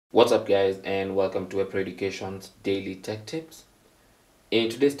What's up guys, and welcome to Web Education's Daily Tech Tips. In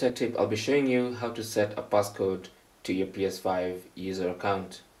today's tech tip, I'll be showing you how to set a passcode to your PS5 user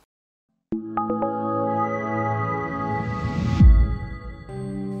account.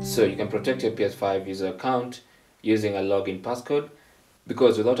 So you can protect your PS5 user account using a login passcode,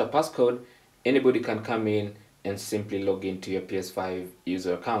 because without a passcode, anybody can come in and simply log into your PS5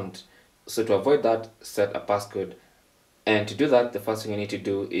 user account. So to avoid that, set a passcode. And to do that, the first thing you need to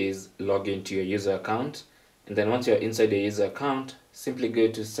do is log into your user account. And then once you're inside the user account, simply go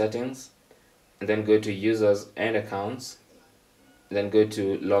to settings and then go to users and accounts, and then go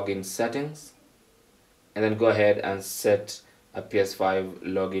to login settings, and then go ahead and set a PS5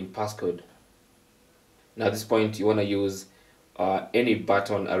 login passcode. Now at this point, you want to use any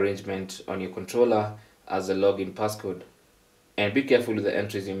button arrangement on your controller as a login passcode. And be careful with the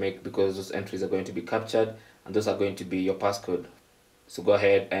entries you make, because those entries are going to be captured and those are going to be your passcode. So go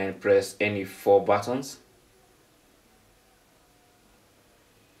ahead and press any 4 buttons.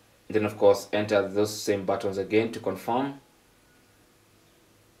 Then of course enter those same buttons again to confirm.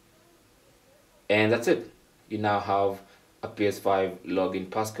 And that's it. You now have a PS5 login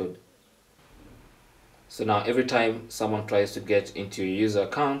passcode. So now every time someone tries to get into your user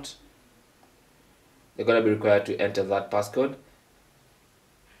account, they're going to be required to enter that passcode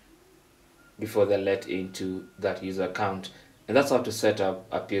before they're let into that user account. And that's how to set up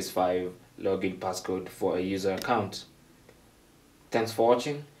a PS5 login passcode for a user account. Thanks for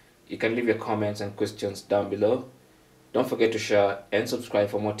watching. You can leave your comments and questions down below. Don't forget to share and subscribe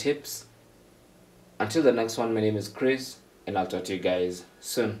for more tips. Until the next one, my name is Chris, and I'll talk to you guys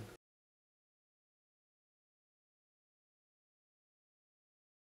soon.